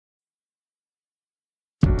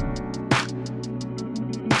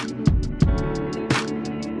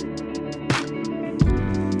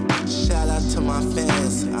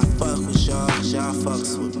fuck with y'all, cause y'all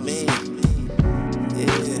fucks with me.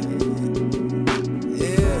 Yeah.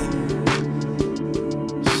 Yeah.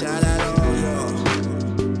 Shout out all y'all.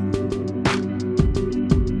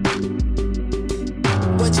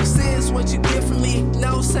 What you see is what you get from me,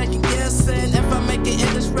 no second guessing. If I make it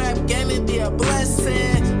in this rap game, it'd be a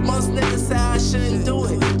blessing. Most niggas say I shouldn't do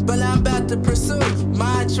it, but I'm about to pursue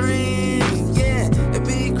my dreams. Yeah, it'd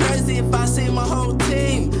be crazy if I see my whole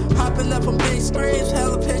team hopping up on big screens,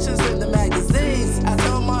 hella pictures in the magazines. I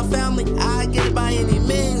told my family I'd get it by any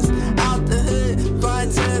means. Out the hood,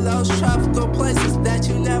 flying to those tropical places that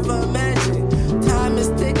you never imagined. Time is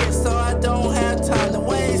ticking, so I don't have time to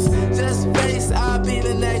waste. Just face, I'll be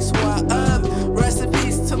the next one up. Rest in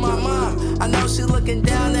peace to my mom. I know she looking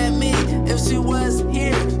down at me. If she was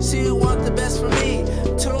here, she would want the best for me.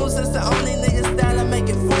 Tunes is the only niggas that I make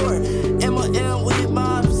it for. M.O.M. we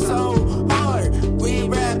mob so hard. We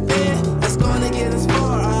rapping, that's gonna get us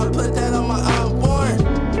far. I'll put that on my unborn.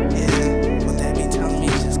 Yeah, what they be telling me,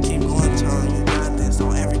 just keep going, telling you got this.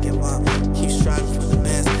 Don't ever give up. Keep striving for the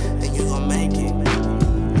best, and you gon' make it.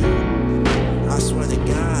 I swear to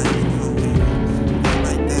God, you gon' make it.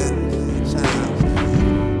 Like that. Shout out.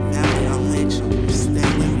 Family, I'm with you. Stay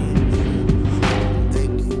with me.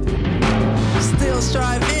 Thank you. Still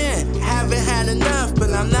striving, haven't had enough,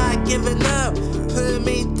 but I'm not giving up. Putting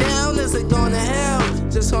me down isn't gonna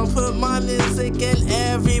help. Just gonna put my music in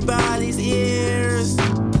everybody's ears.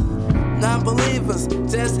 Non-believers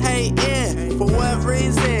just hating for what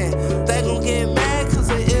reason? They gon' get mad cause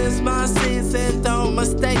it is my season. Don't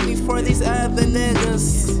mistake me for these other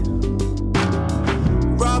niggas.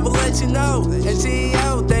 Rob will let you know, and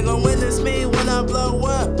G.O. they gon' witness me when I blow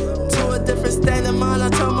up to a different state of mind. I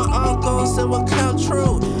told my uncles it will come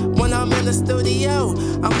true. When I'm in the studio,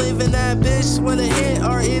 I'm leaving that bitch with a hit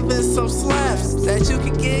or even some slaps that you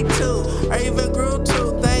can get to or even grew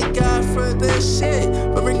to. Thank God for this shit,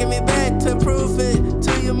 for bringing me back to prove it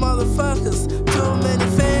to you motherfuckers. Too many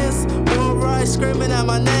fans worldwide screaming out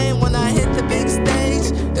my name when I hit the big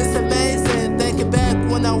stage. It's amazing thinking back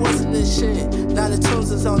when I wasn't this shit. Now the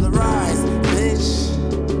tunes is on the rise, bitch.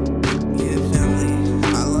 Yeah, family,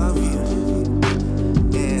 I love you,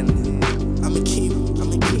 and I'ma keep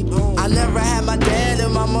on. I never had my dad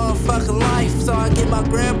in my motherfucking life, so I give my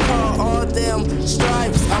grandpa all them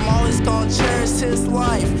stripes. I'm always gonna cherish his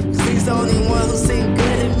life, cause he's the only one who seen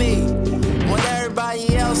good in me when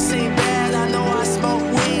everybody else seen bad.